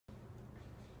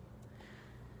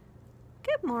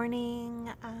Good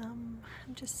morning. I'm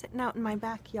just sitting out in my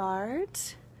backyard.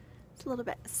 It's a little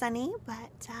bit sunny,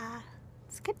 but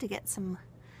it's good to get some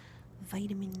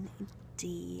vitamin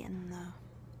D in the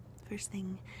first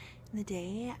thing in the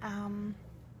day.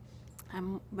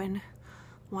 I've been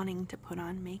wanting to put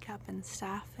on makeup and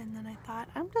stuff, and then I thought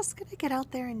I'm just gonna get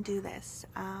out there and do this.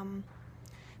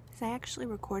 Because I actually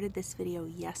recorded this video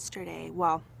yesterday.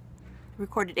 Well,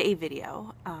 recorded a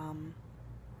video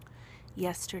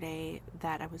yesterday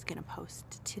that I was gonna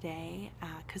post today,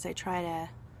 because I try to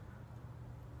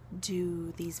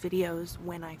do these videos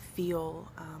when I feel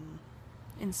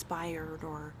inspired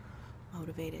or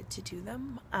motivated to do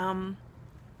them,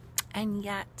 and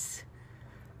yet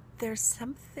there's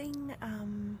something,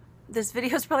 this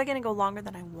video is probably gonna go longer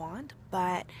than I want,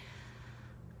 but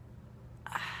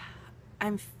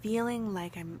I'm feeling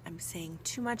like I'm saying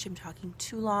too much, I'm talking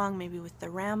too long, maybe with the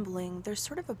rambling. There's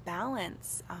sort of a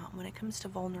balance when it comes to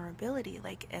vulnerability,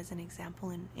 like as an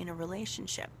example in a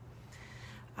relationship.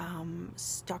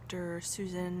 Dr.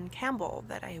 Susan Campbell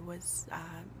that I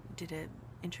did an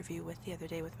interview with the other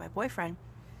day with my boyfriend,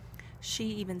 she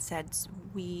even said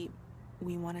we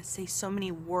want to say so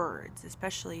many words,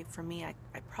 especially for me, I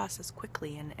process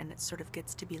quickly and it sort of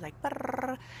gets to be like,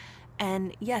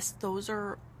 and yes, those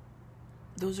are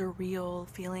real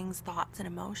feelings, thoughts, and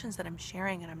emotions that I'm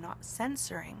sharing and I'm not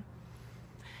censoring.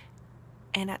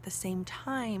 And at the same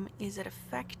time, is it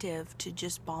effective to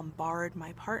just bombard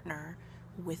my partner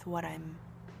with what I'm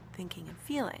thinking and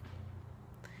feeling?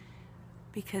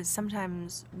 Because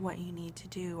sometimes what you need to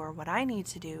do, or what I need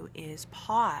to do, is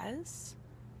pause.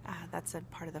 That's a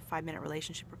part of the 5-minute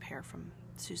relationship repair from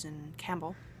Susan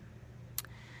Campbell.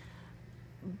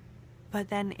 But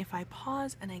then if I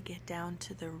pause and I get down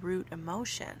to the root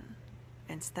emotion,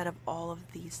 instead of all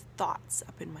of these thoughts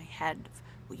up in my head of,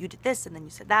 well, you did this and then you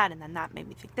said that and then that made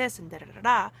me think this and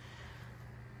da-da-da-da,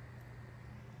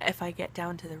 if I get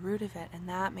down to the root of it and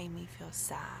that made me feel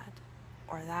sad,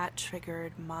 or that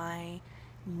triggered my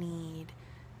need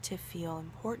to feel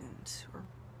important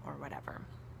or whatever.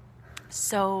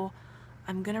 So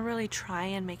I'm going to really try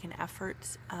and make an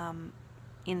effort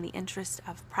in the interest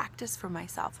of practice for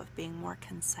myself, of being more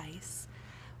concise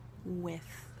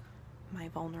with my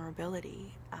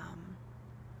vulnerability.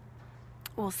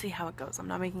 We'll see how it goes. I'm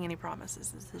not making any promises.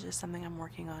 This is just something I'm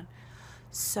working on.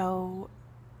 So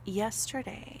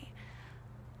yesterday,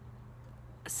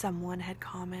 someone had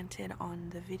commented on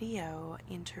the video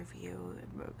interview,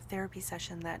 therapy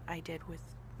session that I did with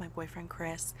my boyfriend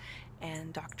Chris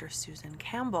and Dr. Susan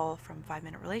Campbell from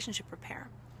 5-Minute Relationship Repair.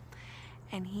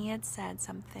 And he had said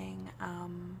something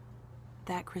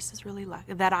that Chris is really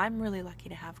lucky, that I'm really lucky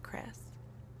to have Chris,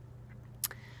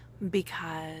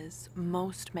 because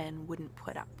most men wouldn't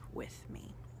put up with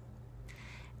me.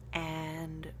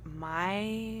 And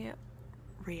my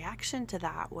reaction to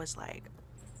that was like,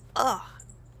 ugh,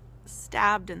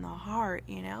 stabbed in the heart,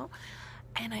 you know?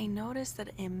 And I noticed that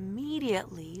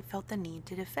immediately felt the need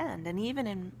to defend. And even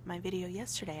in my video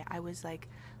yesterday, I was like,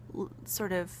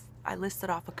 I listed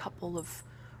off a couple of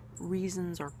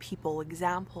reasons or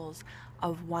examples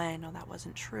of why I know that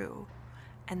wasn't true.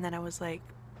 And then I was like,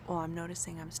 well, I'm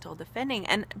noticing I'm still defending.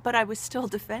 But I was still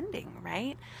defending,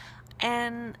 right?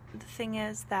 And the thing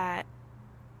is that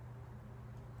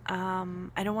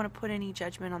I don't want to put any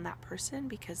judgment on that person,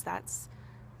 because that's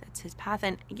his path.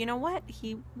 And you know what?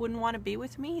 He wouldn't want to be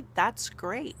with me. That's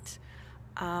great.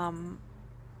 You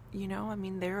know, I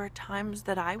mean, there are times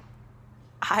that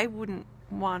I wouldn't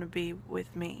want to be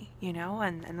with me, you know,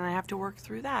 and I have to work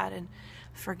through that and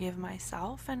forgive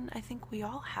myself. And I think we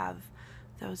all have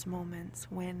those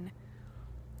moments when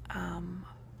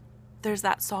there's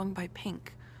that song by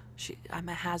Pink, I'm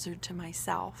a hazard to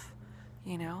myself,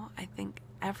 you know. I think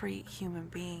every human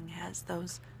being has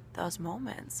those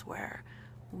moments where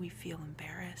we feel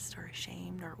embarrassed or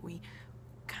ashamed, or we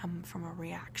come from a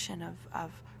reaction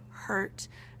of hurt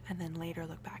and then later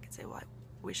look back and say, well, I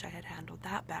wish I had handled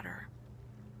that better.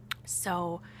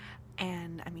 So,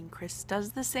 and I mean, Chris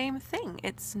does the same thing.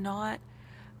 It's not,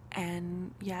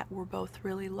 and yet we're both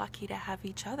really lucky to have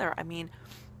each other. I mean,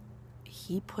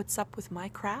 he puts up with my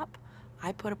crap,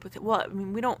 I put up with it. Well, I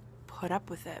mean, we don't put up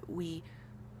with it. We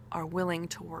are willing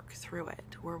to work through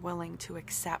it. We're willing to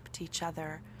accept each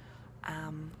other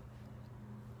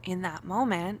in that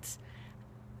moment,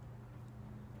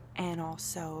 and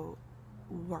also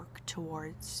work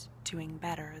towards doing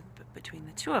better between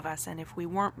the two of us. And if we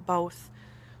weren't both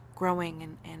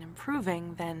growing and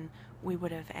improving, then we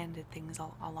would have ended things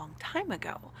a long time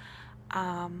ago.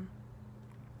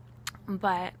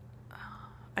 But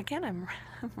again, I'm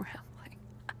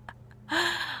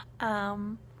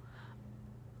rambling.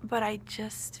 but I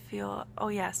just feel, oh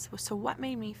yes, so what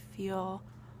made me feel,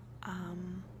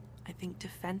 I think,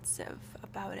 defensive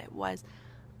about it was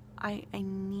I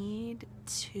need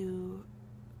to,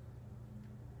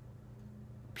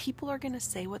 people are going to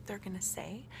say what they're going to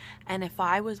say. And if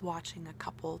I was watching a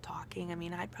couple talking, I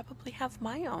mean, I'd probably have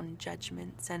my own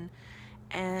judgments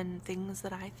and things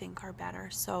that I think are better.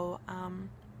 So,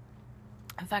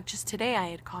 in fact, just today I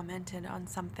had commented on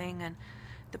something, and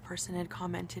the person had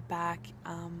commented back,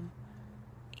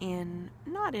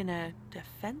 not in a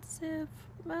defensive,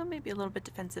 well, maybe a little bit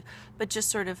defensive, but just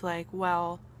sort of like,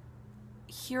 well,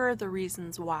 here are the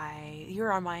reasons why,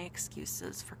 here are my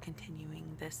excuses for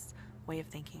continuing this way of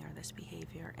thinking or this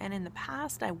behavior. And in the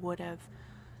past, I would have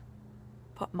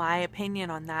put my opinion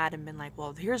on that and been like,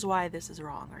 well, here's why this is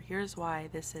wrong, or here's why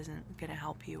this isn't going to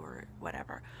help you, or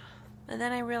whatever. And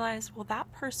then I realized, well,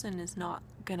 that person is not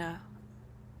going to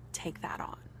take that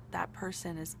on. That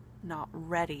person is not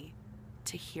ready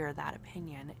to hear that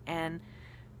opinion. And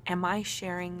am I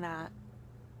sharing that?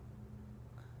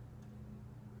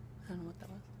 I don't know what that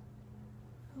was.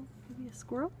 Oh, maybe a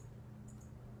squirrel?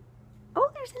 Oh,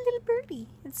 there's a little birdie.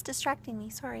 It's distracting me,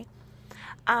 sorry.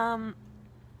 Where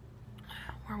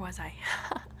was I?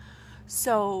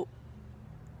 So,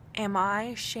 am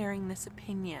I sharing this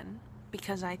opinion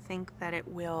because I think that it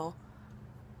will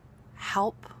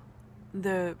help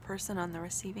the person on the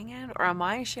receiving end? Or am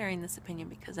I sharing this opinion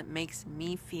because it makes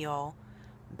me feel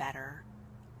better,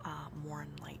 more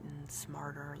enlightened,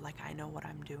 smarter, like I know what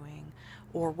I'm doing,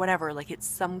 or whatever, like it's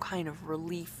some kind of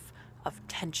relief of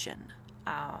tension.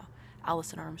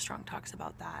 Alison Armstrong talks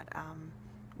about that,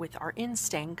 with our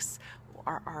instincts,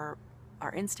 our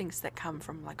instincts that come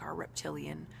from like our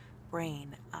reptilian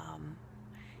brain.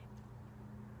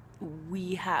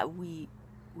 We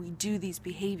do these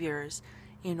behaviors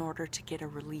in order to get a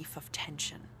relief of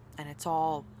tension, and it's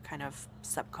all kind of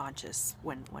subconscious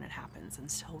when it happens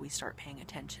until we start paying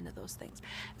attention to those things.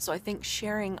 So I think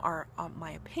sharing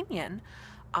my opinion,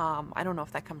 I don't know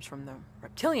if that comes from the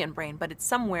reptilian brain, but it's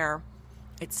somewhere.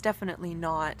 It's definitely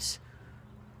not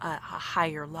a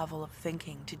higher level of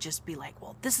thinking to just be like,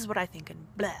 well, this is what I think, and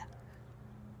blah,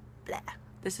 blah.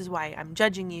 This is why I'm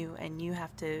judging you, and you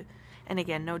have to. And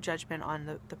again, no judgment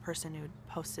on the person who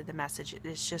posted the message.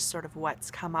 It's just sort of what's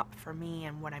come up for me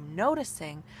and what I'm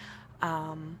noticing.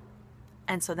 And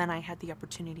so then I had the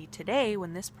opportunity today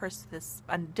when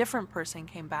a different person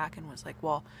came back and was like,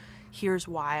 well, here's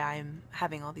why I'm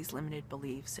having all these limited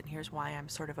beliefs, and here's why I'm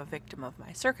sort of a victim of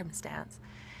my circumstance.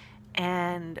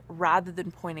 And rather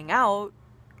than pointing out,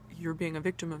 you're being a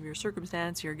victim of your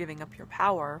circumstance, you're giving up your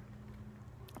power,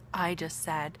 I just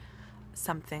said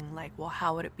something like, well,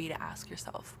 how would it be to ask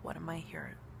yourself, what am I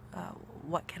here?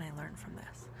 What can I learn from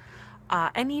this?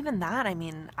 And even that, I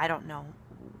mean, I don't know,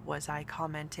 was I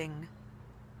commenting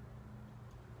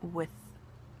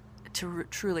to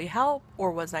truly help,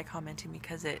 or was I commenting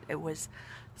because it was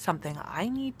something I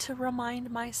need to remind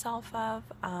myself of?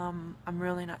 I'm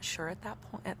really not sure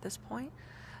at this point.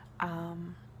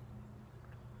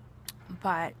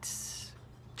 But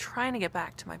trying to get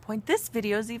back to my point, this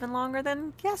video is even longer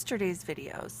than yesterday's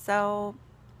video, so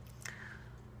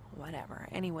whatever.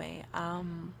 Anyway,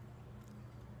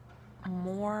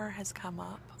 more has come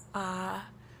up.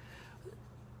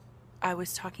 I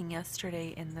was talking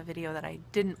yesterday in the video that I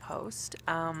didn't post,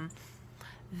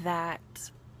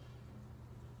 that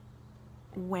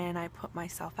when I put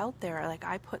myself out there, like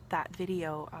I put that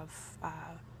video of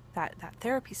that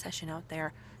therapy session out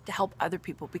there to help other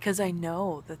people, because I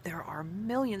know that there are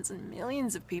millions and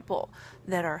millions of people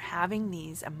that are having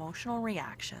these emotional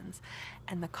reactions.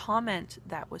 And the comment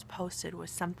that was posted was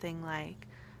something like,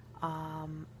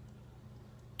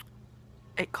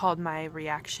 it called my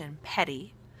reaction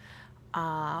petty,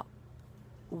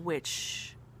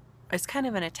 which is kind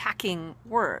of an attacking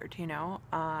word, you know.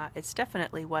 It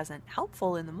definitely wasn't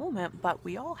helpful in the moment, but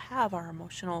we all have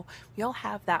we all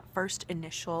have that first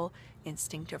initial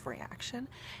instinctive reaction,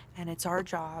 and it's our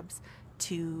jobs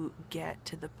to get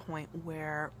to the point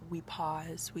where we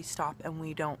pause, we stop, and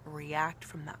we don't react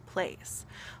from that place.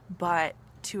 But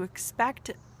to expect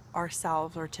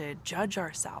ourselves or to judge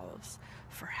ourselves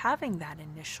for having that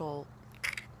initial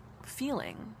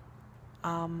feeling,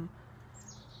 I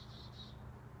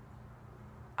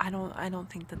don't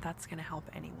think that that's going to help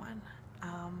anyone.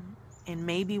 And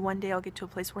maybe one day I'll get to a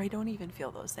place where I don't even feel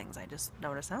those things. I just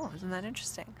notice, oh, isn't that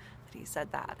interesting that he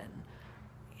said that? And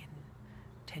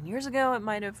 10 years ago, it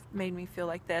might have made me feel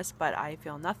like this, but I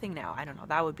feel nothing now. I don't know.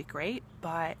 That would be great,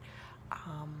 but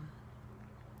I'm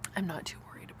not too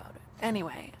worried about it.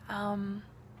 Anyway,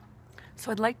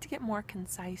 so I'd like to get more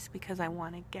concise because I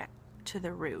want to get to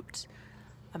the root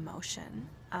emotion.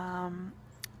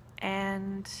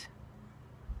 And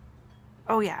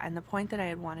oh yeah, and the point that I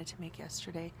had wanted to make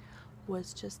yesterday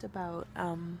was just about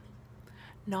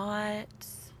not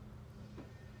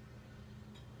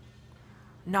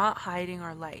hiding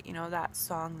our light. You know that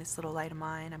song, This Little Light of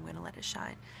Mine, I'm gonna let it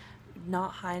shine.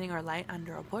 Not hiding our light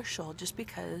under a bushel just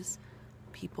because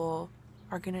people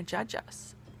are gonna judge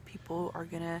us. People are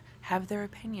gonna have their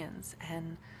opinions,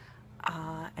 and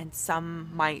some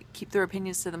might keep their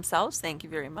opinions to themselves, thank you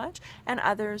very much, and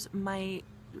others might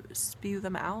spew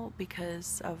them out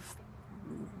because of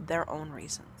their own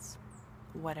reasons.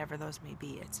 Whatever those may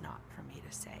be, it's not for me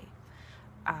to say.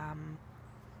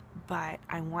 But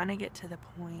I want to get to the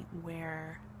point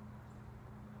where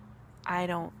I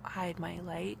don't hide my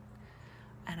light,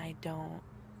 and I don't,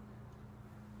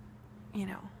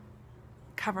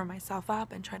 cover myself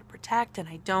up and try to protect, and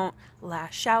I don't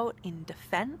lash out in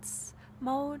defense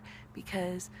mode,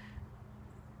 because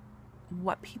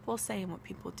what people say and what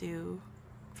people do,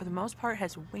 for the most part,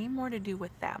 has way more to do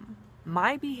with them.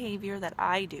 My behavior that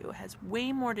I do has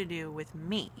way more to do with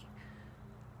me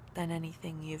than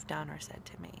anything you've done or said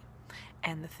to me.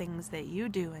 And the things that you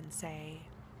do and say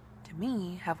to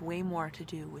me have way more to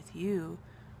do with you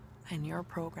and your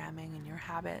programming and your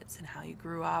habits and how you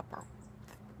grew up or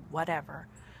whatever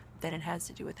than it has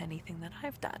to do with anything that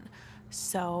I've done.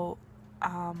 So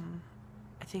I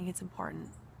think it's important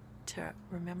to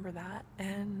remember that.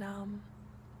 And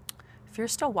if you're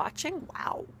still watching,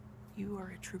 wow, you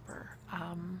are a trooper.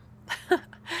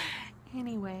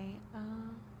 Anyway,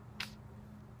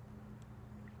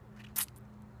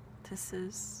 this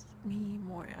is me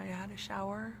more. I had a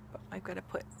shower, but I've got to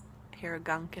put hair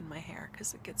gunk in my hair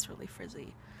because it gets really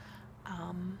frizzy.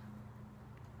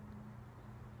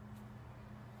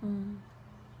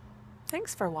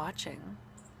 Thanks for watching.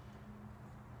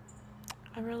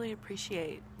 I really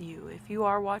appreciate you. If you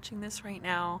are watching this right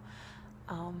now,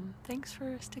 thanks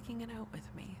for sticking it out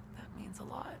with me. That means a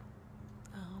lot.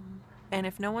 And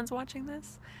if no one's watching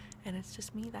this and it's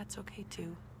just me, that's okay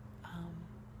too.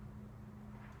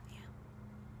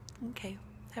 Yeah. Okay.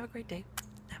 Have a great day.